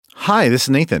Hi, this is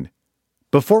Nathan.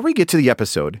 Before we get to the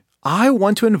episode, I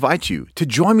want to invite you to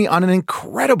join me on an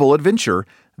incredible adventure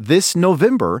this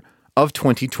November of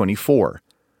 2024.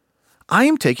 I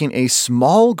am taking a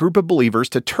small group of believers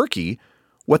to Turkey,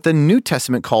 what the New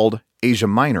Testament called Asia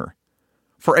Minor,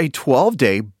 for a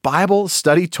 12-day Bible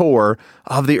study tour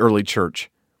of the early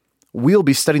church. We'll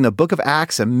be studying the book of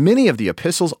Acts and many of the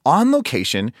epistles on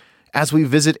location as we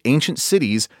visit ancient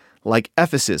cities like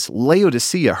Ephesus,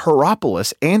 Laodicea,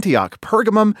 Hierapolis, Antioch,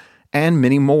 Pergamum, and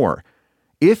many more.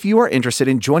 If you are interested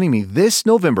in joining me this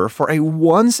November for a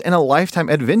once-in-a-lifetime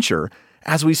adventure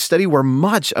as we study where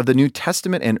much of the New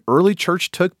Testament and early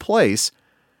church took place,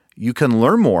 you can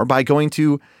learn more by going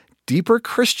to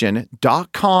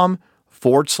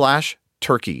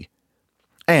deeperchristian.com/Turkey.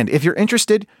 And if you're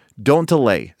interested, don't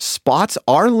delay. Spots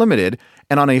are limited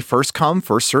and on a first-come,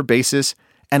 first-served basis,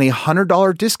 and a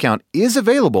 $100 discount is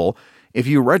available if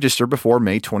you register before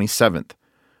May 27th.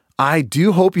 I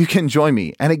do hope you can join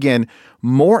me. And again,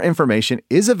 more information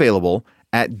is available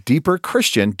at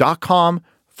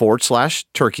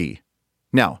deeperchristian.com/Turkey.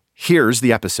 Now, here's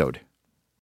the episode.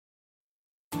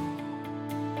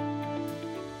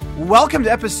 Welcome to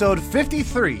episode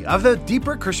 53 of the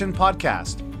Deeper Christian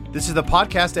Podcast. This is the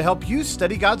podcast to help you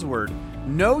study God's Word,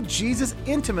 know Jesus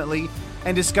intimately,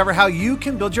 and discover how you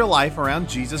can build your life around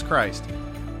Jesus Christ.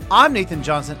 I'm Nathan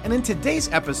Johnson, and in today's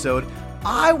episode,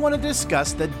 I want to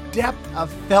discuss the depth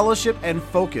of fellowship and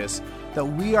focus that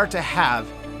we are to have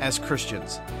as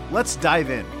Christians. Let's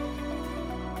dive in.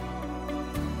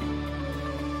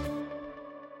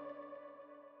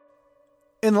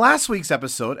 In last week's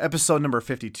episode number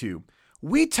 52,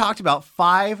 we talked about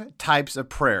 5 types of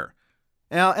prayer.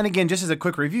 Now, and again, just as a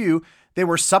quick review, they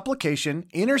were supplication,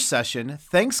 intercession,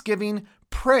 thanksgiving,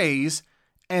 praise,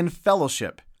 and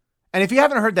fellowship. And if you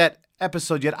haven't heard that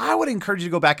episode yet, I would encourage you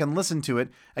to go back and listen to it.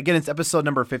 Again, it's episode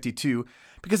number 52,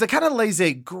 because it kind of lays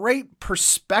a great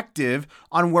perspective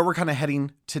on where we're kind of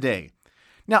heading today.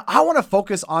 Now, I want to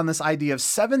focus on this idea of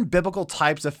 7 biblical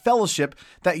types of fellowship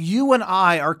that you and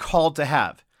I are called to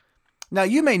have. Now,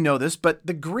 you may know this, but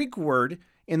the Greek word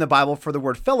in the Bible for the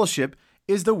word fellowship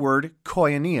is the word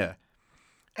koinonia.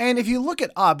 And if you look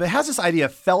it up, it has this idea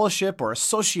of fellowship or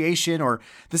association or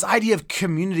this idea of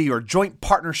community or joint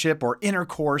partnership or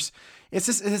intercourse. It's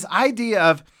this idea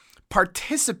of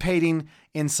participating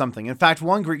in something. In fact,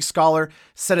 one Greek scholar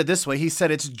said it this way. He said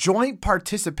it's joint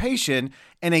participation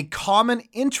in a common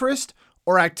interest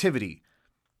or activity.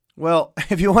 Well,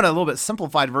 if you want a little bit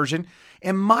simplified version,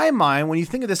 in my mind, when you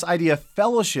think of this idea of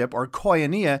fellowship or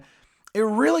koinonia, it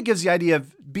really gives the idea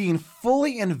of being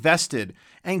fully invested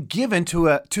and given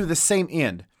to the same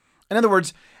end. In other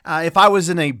words, if I was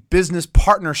in a business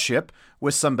partnership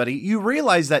with somebody, you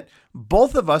realize that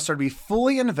both of us are to be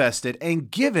fully invested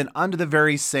and given under the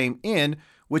very same end,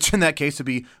 which in that case would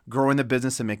be growing the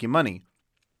business and making money.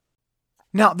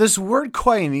 Now, this word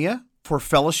koinonia for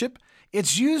fellowship,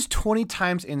 it's used 20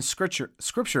 times in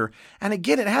scripture. And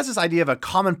again, it has this idea of a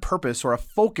common purpose or a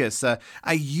focus, a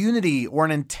unity or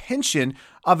an intention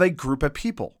of a group of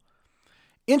people.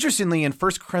 Interestingly, in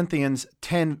 1 Corinthians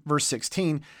 10, verse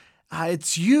 16,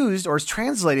 it's used or is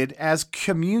translated as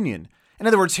communion. In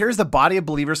other words, here's the body of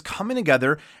believers coming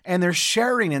together and they're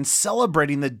sharing and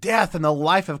celebrating the death and the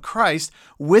life of Christ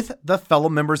with the fellow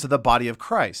members of the body of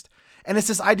Christ. And it's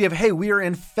this idea of, hey, we are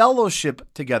in fellowship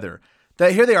together.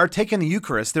 That here they are taking the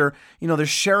Eucharist. They're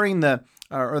sharing they're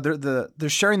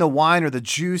sharing the wine or the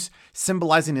juice,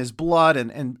 symbolizing his blood,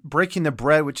 and breaking the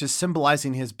bread, which is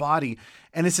symbolizing his body.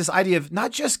 And it's this idea of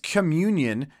not just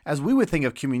communion, as we would think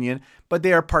of communion, but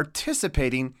they are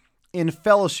participating in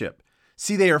fellowship.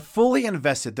 See, they are fully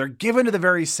invested. They're given to the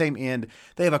very same end.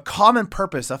 They have a common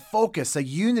purpose, a focus, a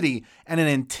unity, and an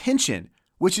intention,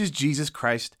 which is Jesus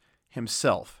Christ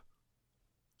himself.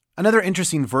 Another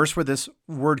interesting verse where this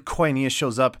word koinonia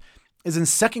shows up is in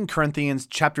 2 Corinthians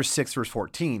chapter 6, verse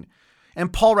 14.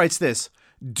 And Paul writes this,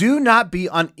 "Do not be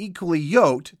unequally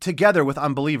yoked together with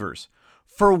unbelievers.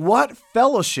 For what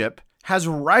fellowship has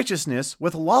righteousness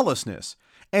with lawlessness?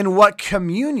 And what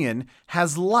communion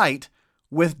has light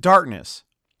with darkness?"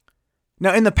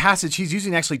 Now, in the passage, he's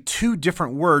using actually 2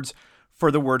 different words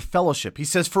for the word fellowship. He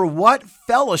says, "For what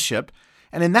fellowship?"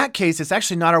 And in that case, it's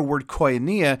actually not our word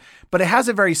koinonia, but it has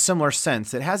a very similar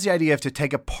sense. It has the idea of to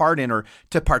take a part in or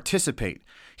to participate.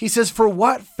 He says, "For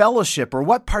what fellowship or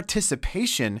what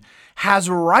participation has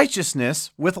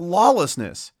righteousness with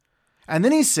lawlessness?" And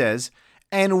then he says,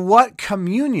 "And what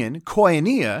communion,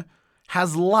 koinonia,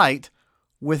 has light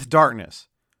with darkness?"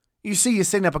 You see, he's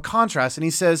setting up a contrast, and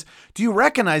he says, do you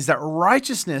recognize that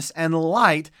righteousness and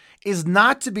light is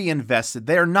not to be invested?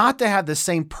 They are not to have the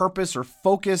same purpose or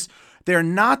focus They're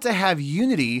not to have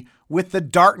unity with the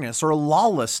darkness or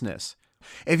lawlessness.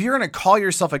 If you're going to call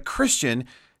yourself a Christian,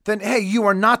 then hey, you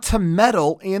are not to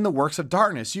meddle in the works of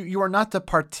darkness. You are not to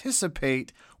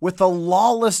participate with the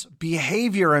lawless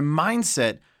behavior and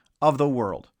mindset of the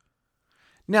world.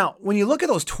 Now, when you look at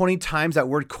those 20 times that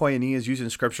word koinonia is used in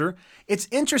Scripture, it's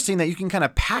interesting that you can kind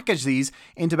of package these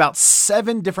into about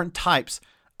 7 different types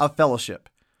of fellowship.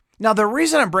 Now, the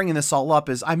reason I'm bringing this all up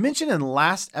is I mentioned in the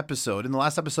last episode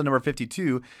number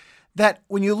 52, that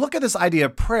when you look at this idea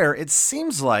of prayer, it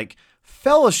seems like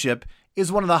fellowship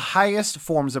is one of the highest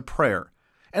forms of prayer.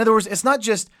 In other words, it's not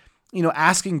just,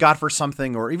 asking God for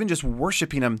something or even just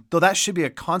worshiping Him, though that should be a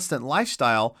constant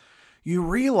lifestyle. You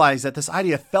realize that this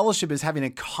idea of fellowship is having a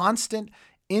constant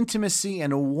intimacy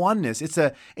and oneness. It's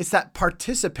that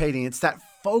participating, it's that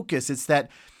focus, it's that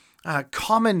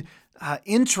common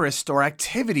interest or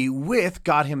activity with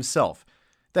God Himself.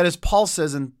 That, as Paul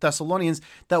says in Thessalonians,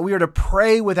 that we are to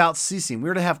pray without ceasing. We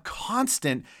are to have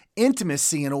constant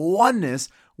intimacy and oneness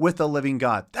with the living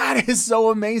God. That is so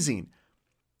amazing.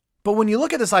 But when you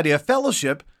look at this idea of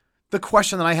fellowship, the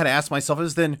question that I had to ask myself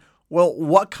is then, well,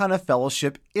 what kind of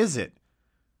fellowship is it?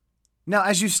 Now,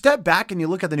 as you step back and you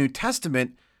look at the New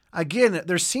Testament, again,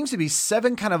 there seems to be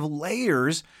 7 kind of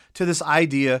layers to this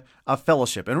idea of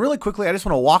fellowship. And really quickly, I just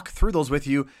want to walk through those with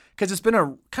you because it's been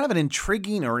a kind of an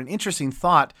intriguing or an interesting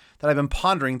thought that I've been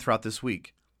pondering throughout this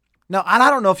week. Now, I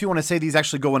don't know if you want to say these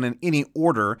actually go in any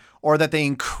order or that they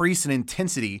increase in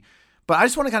intensity, but I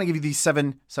just want to kind of give you these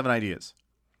seven ideas.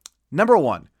 Number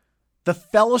 1, the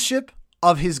fellowship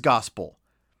of His gospel.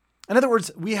 In other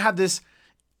words, we have this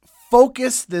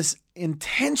focus, this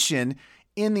intention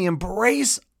in the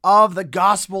embrace of the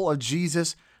gospel of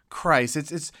Jesus Christ.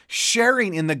 It's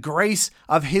sharing in the grace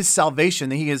of His salvation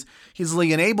that He's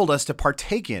enabled us to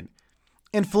partake in.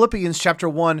 In Philippians chapter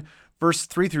 1, verse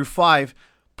 3 through 5,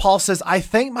 Paul says, I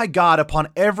thank my God upon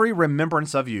every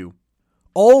remembrance of you,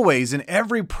 always in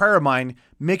every prayer of mine,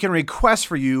 making requests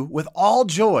for you with all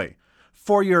joy,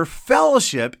 for your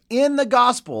fellowship in the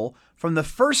gospel from the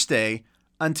first day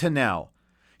until now.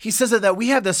 He says that we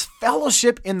have this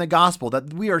fellowship in the gospel,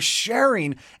 that we are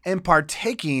sharing and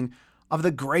partaking of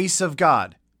the grace of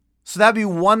God. So that'd be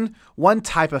one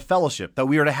type of fellowship that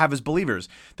we are to have as believers,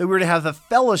 that we are to have the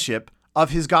fellowship of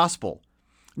His gospel.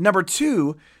 Number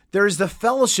 2, there is the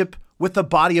fellowship with the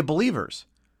body of believers.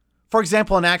 For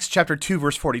example, in Acts chapter 2,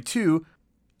 verse 42,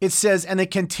 it says, and they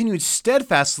continued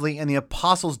steadfastly in the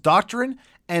apostles' doctrine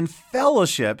and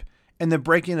fellowship in the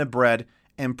breaking of bread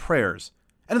and prayers.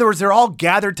 In other words, they're all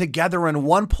gathered together in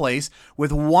one place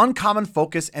with one common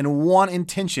focus and one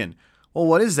intention. Well,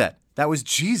 what is that? That was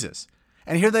Jesus.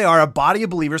 And here they are, a body of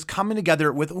believers coming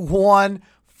together with one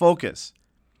focus.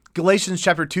 Galatians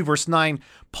chapter 2, verse 9,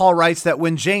 Paul writes that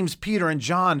when James, Peter, and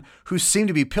John, who seemed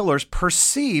to be pillars,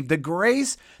 perceived the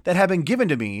grace that had been given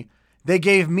to me, they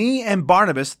gave me and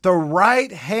Barnabas the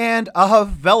right hand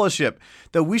of fellowship,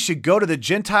 that we should go to the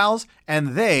Gentiles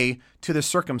and they to the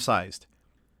circumcised.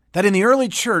 That in the early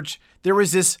church, there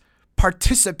was this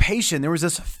participation, there was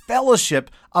this fellowship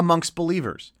amongst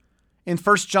believers. In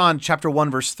 1 John chapter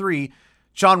 1, verse 3,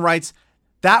 John writes,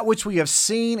 that which we have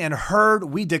seen and heard,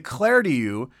 we declare to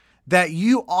you, that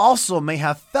you also may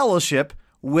have fellowship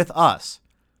with us.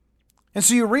 And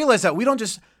so you realize that we don't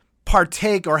just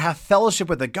partake or have fellowship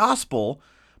with the gospel,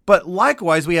 but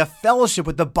likewise we have fellowship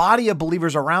with the body of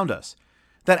believers around us.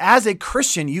 That as a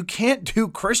Christian, you can't do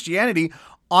Christianity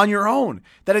on your own,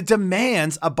 that it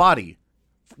demands a body.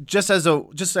 Just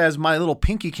as my little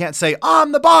pinky can't say,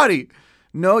 I'm the body.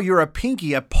 No, you're a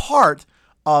pinky, a part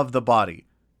of the body.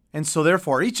 And so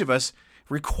therefore, each of us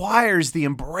requires the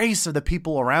embrace of the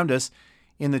people around us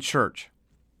in the church.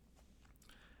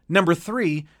 Number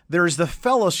 3, there is the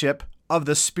fellowship of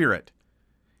the Spirit.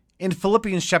 In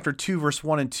Philippians chapter 2, verse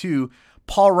 1 and 2,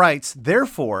 Paul writes,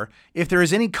 therefore, if there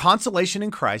is any consolation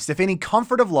in Christ, if any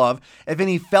comfort of love, if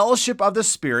any fellowship of the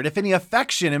Spirit, if any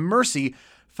affection and mercy,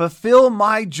 fulfill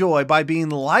my joy by being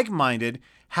like-minded,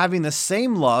 having the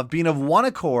same love, being of one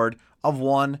accord, of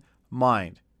one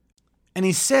mind. And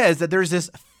he says that there's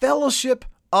this fellowship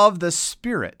of the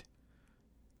Spirit.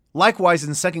 Likewise,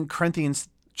 in 2 Corinthians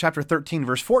chapter 13,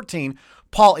 verse 14,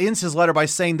 Paul ends his letter by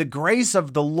saying, the grace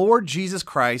of the Lord Jesus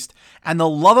Christ and the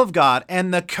love of God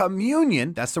and the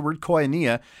communion, that's the word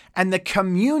koinonia, and the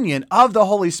communion of the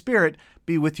Holy Spirit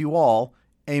be with you all.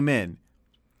 Amen.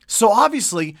 So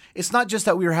obviously, it's not just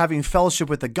that we are having fellowship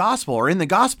with the gospel or in the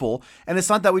gospel, and it's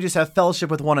not that we just have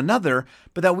fellowship with one another,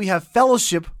 but that we have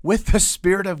fellowship with the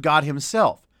Spirit of God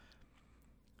Himself.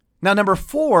 Now, number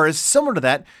 4 is similar to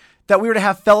that we are to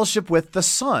have fellowship with the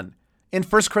Son. In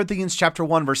 1 Corinthians chapter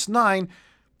 1, verse 9,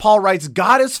 Paul writes,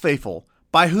 God is faithful,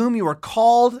 by whom you are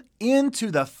called into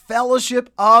the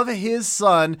fellowship of his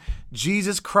Son,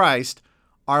 Jesus Christ,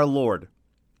 our Lord.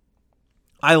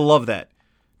 I love that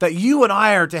you and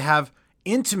I are to have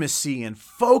intimacy and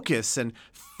focus and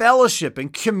fellowship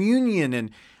and communion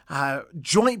and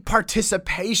joint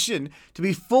participation, to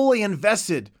be fully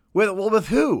invested with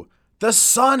who? The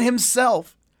Son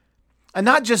himself. And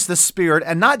not just the Spirit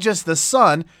and not just the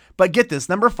Son, but get this,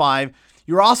 number 5,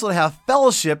 you're also to have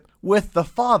fellowship with the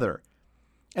Father.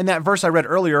 And that verse I read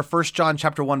earlier, 1 John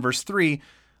chapter 1, verse 3,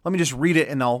 let me just read it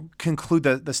and I'll conclude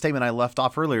the statement I left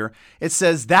off earlier. It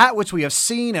says, that which we have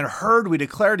seen and heard we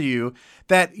declare to you,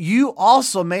 that you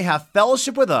also may have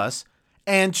fellowship with us,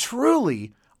 and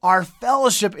truly our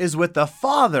fellowship is with the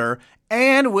Father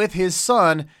and with his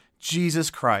Son, Jesus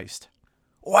Christ.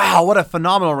 Wow, what a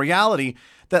phenomenal reality,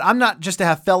 that I'm not just to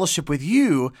have fellowship with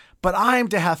you, but I'm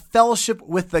to have fellowship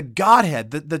with the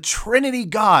Godhead, the Trinity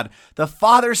God, the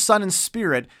Father, Son, and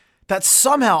Spirit, that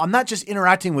somehow I'm not just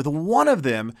interacting with one of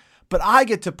them, but I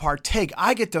get to partake,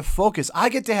 I get to focus, I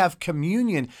get to have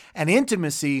communion and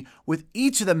intimacy with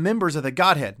each of the members of the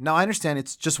Godhead. Now, I understand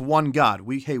it's just one God.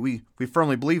 We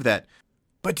firmly believe that.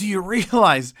 But do you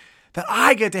realize that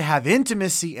I get to have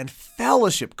intimacy and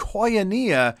fellowship,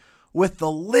 koinonia, with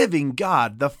the living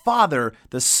God, the Father,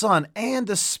 the Son, and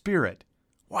the Spirit?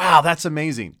 Wow, that's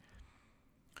amazing.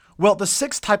 Well, the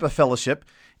 6th type of fellowship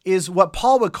is what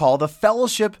Paul would call the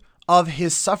fellowship of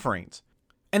his sufferings.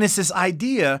 And it's this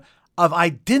idea of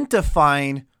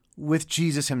identifying with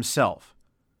Jesus himself.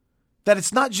 That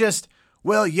it's not just,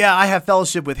 well, yeah, I have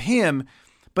fellowship with him,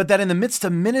 but that in the midst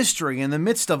of ministry, in the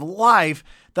midst of life,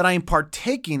 that I am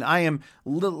partaking, I am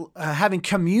having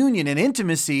communion and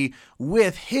intimacy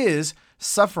with his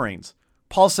sufferings.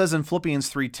 Paul says in Philippians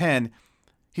 3:10,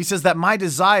 he says that my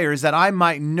desire is that I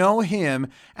might know him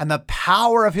and the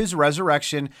power of his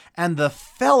resurrection and the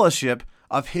fellowship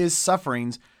of his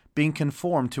sufferings, being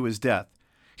conformed to his death.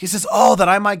 He says, that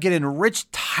I might get in rich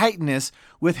tightness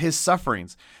with his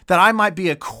sufferings, that I might be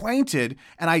acquainted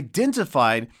and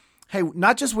identified,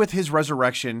 not just with his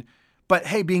resurrection, but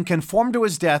being conformed to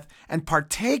his death and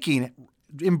partaking,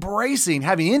 embracing,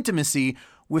 having intimacy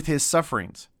with his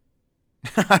sufferings.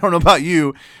 I don't know about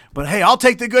you, but I'll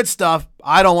take the good stuff.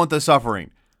 I don't want the suffering.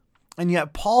 And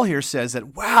yet Paul here says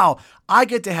that, wow, I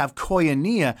get to have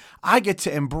koinonia. I get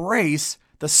to embrace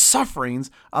the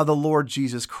sufferings of the Lord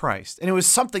Jesus Christ. And it was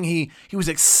something he was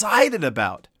excited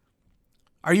about.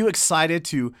 Are you excited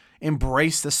to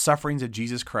embrace the sufferings of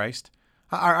Jesus Christ?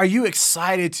 Are you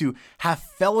excited to have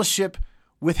fellowship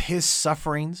with his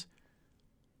sufferings?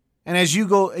 And as you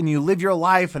go and you live your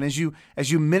life, and as you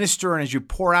minister and as you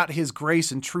pour out his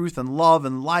grace and truth and love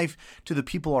and life to the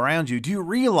people around you, do you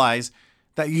realize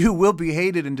that you will be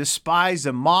hated and despised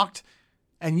and mocked,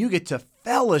 and you get to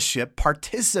fellowship,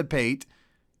 participate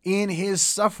in his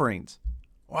sufferings?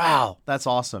 Wow, that's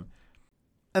awesome.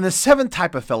 And the 7th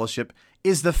type of fellowship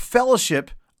is the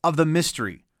fellowship of the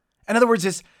mystery. In other words,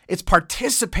 it's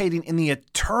participating in the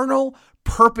eternal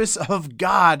purpose of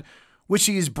God, which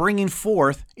he is bringing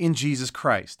forth in Jesus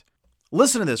Christ.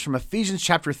 Listen to this from Ephesians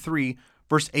chapter 3,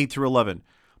 verse 8 through 11.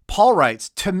 Paul writes,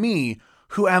 to me,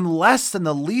 who am less than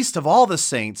the least of all the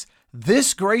saints,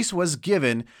 this grace was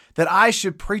given that I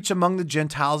should preach among the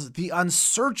Gentiles the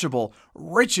unsearchable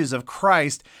riches of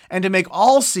Christ, and to make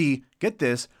all see, get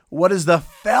this, what is the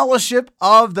fellowship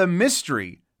of the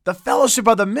mystery,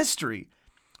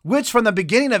 which from the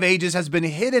beginning of ages has been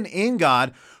hidden in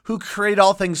God, who created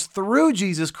all things through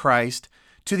Jesus Christ,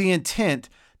 to the intent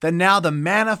that now the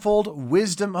manifold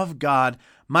wisdom of God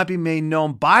might be made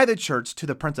known by the church to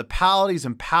the principalities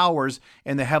and powers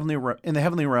in the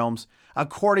heavenly realms,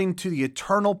 according to the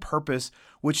eternal purpose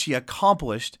which he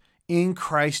accomplished in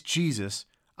Christ Jesus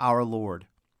our Lord.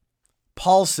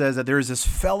 Paul says that there is this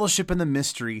fellowship in the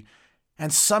mystery,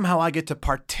 and somehow I get to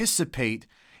participate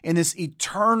in this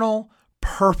eternal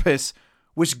purpose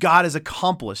which God has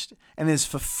accomplished and is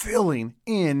fulfilling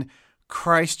in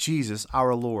Christ Jesus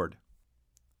our Lord.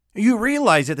 You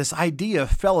realize that this idea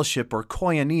of fellowship or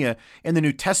koinonia in the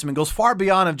New Testament goes far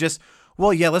beyond of just,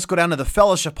 well, yeah, let's go down to the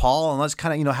fellowship hall and let's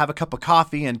kind of, have a cup of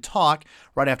coffee and talk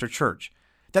right after church.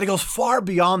 That it goes far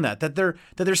beyond that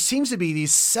there seems to be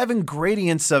these 7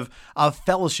 gradients of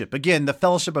fellowship. Again, the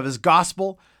fellowship of his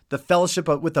gospel, the fellowship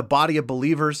with the body of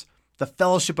believers, the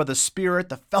fellowship of the Spirit,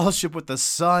 the fellowship with the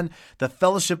Son, the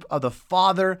fellowship of the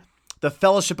Father, the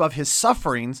fellowship of his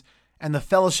sufferings, and the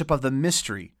fellowship of the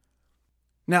mystery.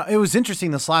 Now, it was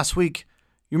interesting this last week.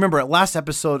 You remember at last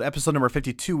episode number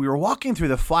 52, we were walking through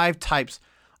the 5 types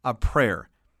of prayer.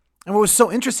 And what was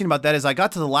so interesting about that is I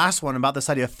got to the last one about this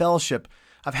idea of fellowship.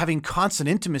 of having constant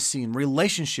intimacy and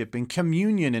relationship and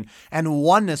communion and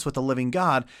oneness with the living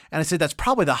God. And I said that's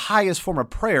probably the highest form of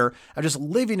prayer, of just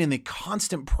living in the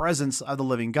constant presence of the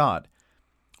living God.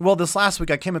 Well, this last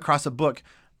week I came across a book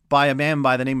by a man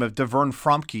by the name of Devern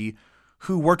Fromke,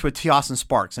 who worked with T. Austin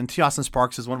Sparks. And T. Austin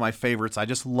Sparks is one of my favorites. I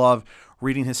just love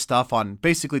reading his stuff on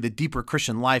basically the deeper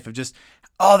Christian life of just,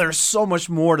 there's so much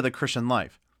more to the Christian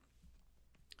life.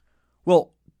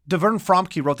 Well, Devern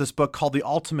Fromke wrote this book called The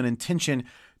Ultimate Intention,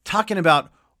 talking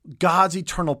about God's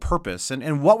eternal purpose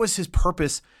and what was his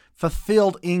purpose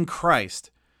fulfilled in Christ.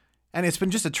 And it's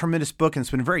been just a tremendous book, and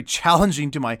it's been very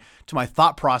challenging to my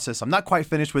thought process. I'm not quite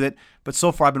finished with it, but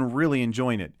so far I've been really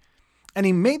enjoying it. And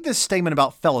he made this statement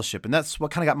about fellowship, and that's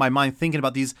what kind of got my mind thinking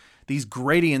about these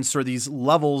gradients or these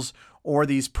levels or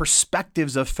these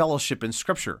perspectives of fellowship in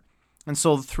Scripture. And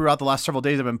so throughout the last several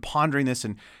days, I've been pondering this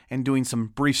and doing some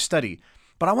brief study.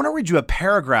 But I want to read you a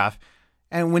paragraph.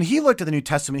 And when he looked at the New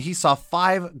Testament, he saw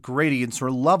 5 gradients or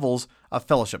levels of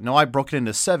fellowship. Now, I broke it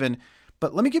into 7,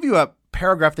 but let me give you a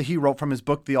paragraph that he wrote from his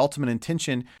book, The Ultimate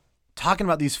Intention, talking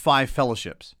about these 5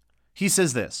 fellowships. He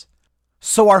says this: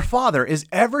 "So our Father is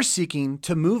ever seeking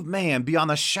to move man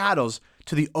beyond the shadows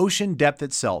to the ocean depth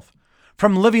itself,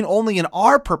 from living only in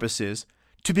our purposes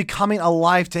to becoming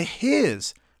alive to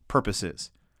his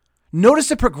purposes. Notice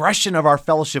the progression of our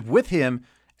fellowship with him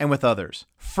and with others.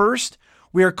 First,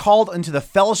 we are called into the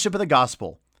fellowship of the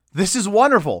gospel. This is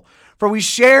wonderful, for we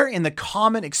share in the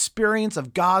common experience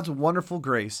of God's wonderful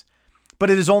grace, but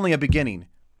it is only a beginning.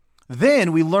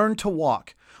 Then we learn to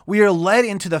walk. We are led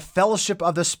into the fellowship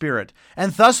of the Spirit,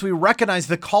 and thus we recognize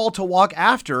the call to walk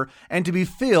after and to be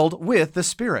filled with the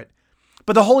Spirit.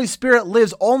 But the Holy Spirit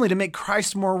lives only to make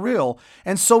Christ more real,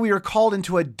 and so we are called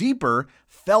into a deeper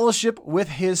fellowship with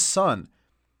his Son.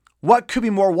 What could be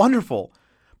more wonderful?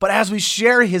 But as we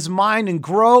share his mind and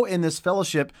grow in this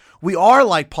fellowship, we are,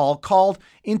 like Paul, called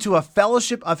into a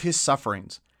fellowship of his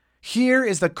sufferings. Here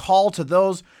is the call to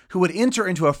those who would enter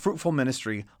into a fruitful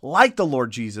ministry, like the Lord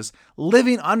Jesus,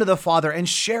 living under the Father and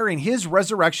sharing his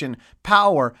resurrection,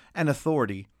 power, and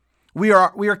authority. We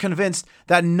are convinced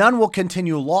that none will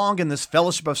continue long in this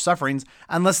fellowship of sufferings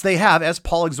unless they have, as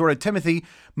Paul exhorted Timothy,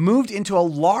 moved into a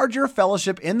larger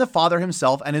fellowship in the Father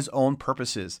himself and his own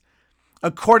purposes.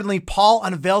 Accordingly, Paul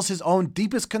unveils his own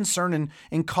deepest concern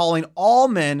in calling all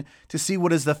men to see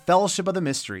what is the fellowship of the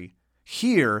mystery.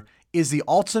 Here is the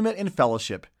ultimate in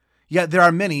fellowship, yet there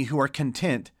are many who are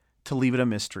content to leave it a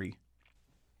mystery."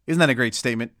 Isn't that a great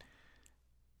statement?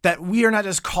 That we are not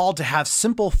just called to have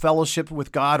simple fellowship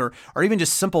with God or even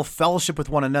just simple fellowship with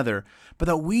one another, but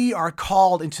that we are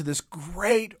called into this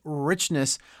great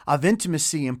richness of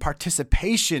intimacy and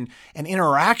participation and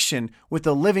interaction with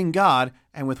the living God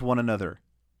and with one another.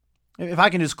 If I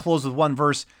can just close with one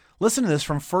verse, listen to this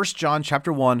from 1 John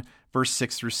chapter 1, verse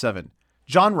 6 through 7.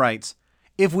 John writes,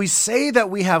 "If we say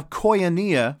that we have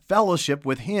koinonia, fellowship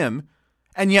with him,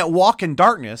 and yet walk in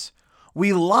darkness,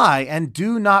 we lie and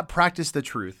do not practice the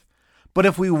truth. But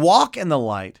if we walk in the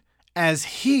light, as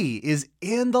he is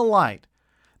in the light,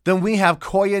 then we have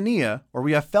koinonia, or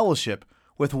we have fellowship,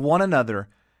 with one another,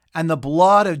 and the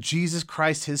blood of Jesus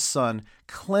Christ, his Son,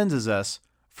 cleanses us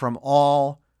from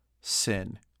all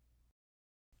sin."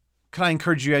 Can I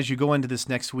encourage you as you go into this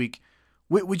next week,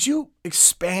 would you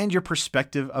expand your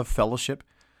perspective of fellowship?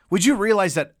 Would you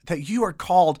realize that you are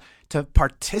called to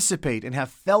participate and have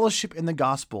fellowship in the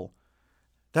gospel?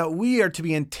 That we are to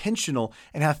be intentional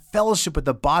and have fellowship with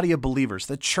the body of believers,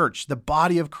 the church, the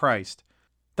body of Christ.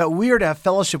 That we are to have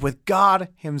fellowship with God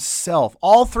himself,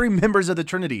 all 3 members of the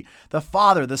Trinity, the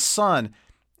Father, the Son,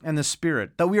 and the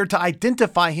Spirit. That we are to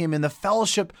identify him in the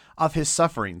fellowship of his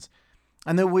sufferings.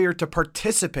 And that we are to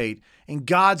participate in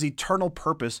God's eternal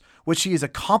purpose, which he is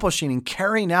accomplishing and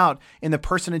carrying out in the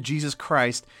person of Jesus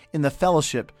Christ in the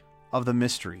fellowship of the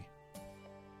mystery.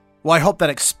 Well, I hope that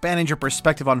expanded your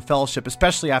perspective on fellowship,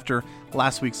 especially after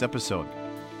last week's episode.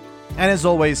 And as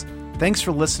always, thanks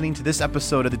for listening to this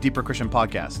episode of the Deeper Christian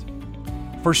Podcast.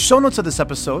 For show notes of this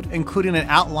episode, including an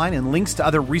outline and links to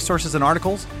other resources and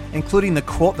articles, including the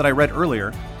quote that I read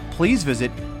earlier, please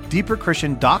visit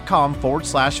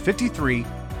deeperchristian.com/53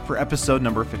 for episode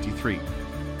number 53.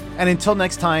 And until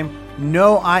next time,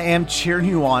 know I am cheering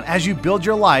you on as you build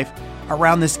your life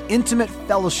around this intimate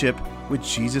fellowship with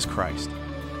Jesus Christ.